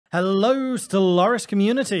Hello Stellaris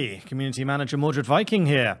community manager Mordred Viking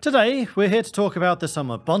here. Today we're here to talk about the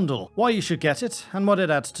summer bundle, why you should get it, and what it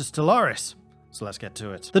adds to Stellaris. So let's get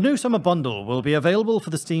to it. The new summer bundle will be available for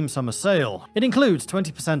the Steam summer sale. It includes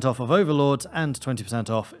 20% off of Overlords and 20%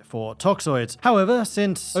 off for Toxoids. However,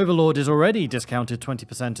 since Overlord is already discounted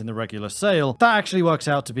 20% in the regular sale, that actually works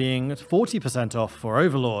out to being 40% off for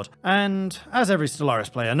Overlord. And as every Stellaris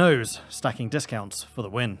player knows, stacking discounts for the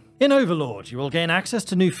win. In Overlord, you will gain access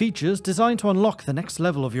to new features designed to unlock the next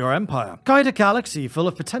level of your empire. Guide a galaxy full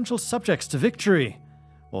of potential subjects to victory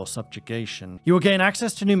or subjugation. You will gain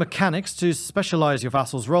access to new mechanics to specialize your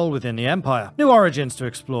vassal's role within the empire, new origins to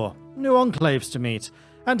explore, new enclaves to meet,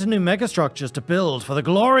 and new megastructures to build for the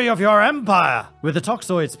glory of your empire! With the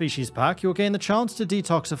Toxoid species pack, you'll gain the chance to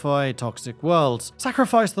detoxify toxic worlds,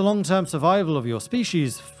 sacrifice the long-term survival of your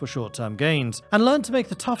species for short-term gains, and learn to make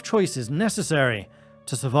the tough choices necessary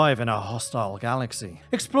to survive in our hostile galaxy.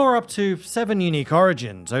 Explore up to 7 unique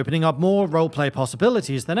origins, opening up more roleplay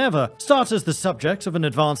possibilities than ever. Start as the subject of an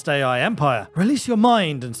advanced AI empire. Release your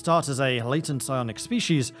mind and start as a latent psionic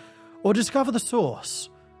species, or discover the source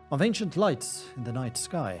of ancient lights in the night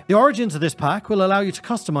sky. The origins of this pack will allow you to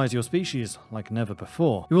customize your species like never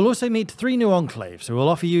before. You will also meet 3 new enclaves who will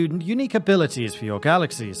offer you unique abilities for your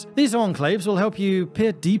galaxies. These enclaves will help you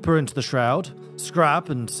peer deeper into the shroud, scrap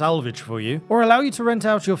and salvage for you, or allow you to rent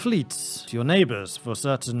out your fleets to your neighbors for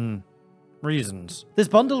certain reasons. This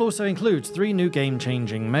bundle also includes 3 new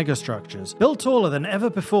game-changing megastructures, built taller than ever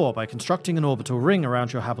before by constructing an orbital ring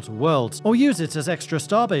around your habitable worlds, or use it as extra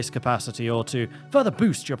starbase capacity or to further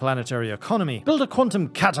boost your planetary economy. Build a quantum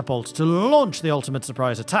catapult to launch the ultimate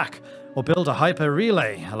surprise attack, or build a hyper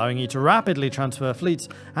relay, allowing you to rapidly transfer fleets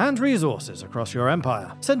and resources across your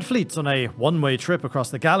empire. Send fleets on a one-way trip across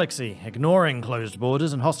the galaxy, ignoring closed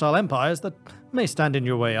borders and hostile empires that may stand in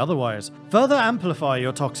your way otherwise. Further amplify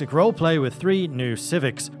your toxic roleplay with 3 new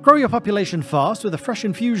civics. Grow your population fast with a fresh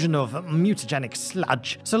infusion of mutagenic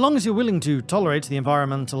sludge, so long as you're willing to tolerate the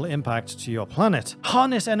environmental impact to your planet.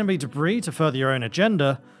 Harness enemy debris to further your own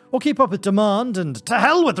agenda, or keep up with demand and to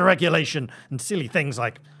hell with the regulation and silly things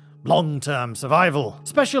like long-term survival.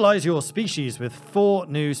 Specialize your species with 4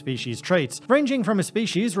 new species traits, ranging from a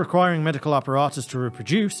species requiring medical apparatus to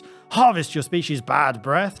reproduce, harvest your species' bad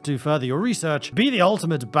breath to further your research, be the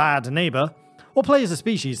ultimate bad neighbor, or play as a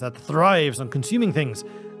species that thrives on consuming things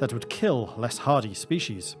that would kill less hardy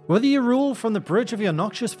species. Whether you rule from the bridge of your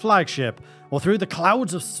noxious flagship or through the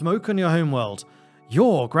clouds of smoke on your homeworld,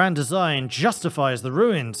 your grand design justifies the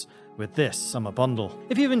ruins with this summer bundle.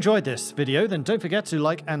 If you've enjoyed this video, then don't forget to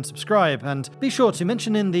like and subscribe, and be sure to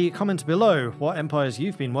mention in the comments below what empires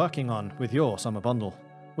you've been working on with your summer bundle.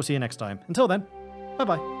 We'll see you next time. Until then, bye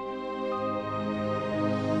bye.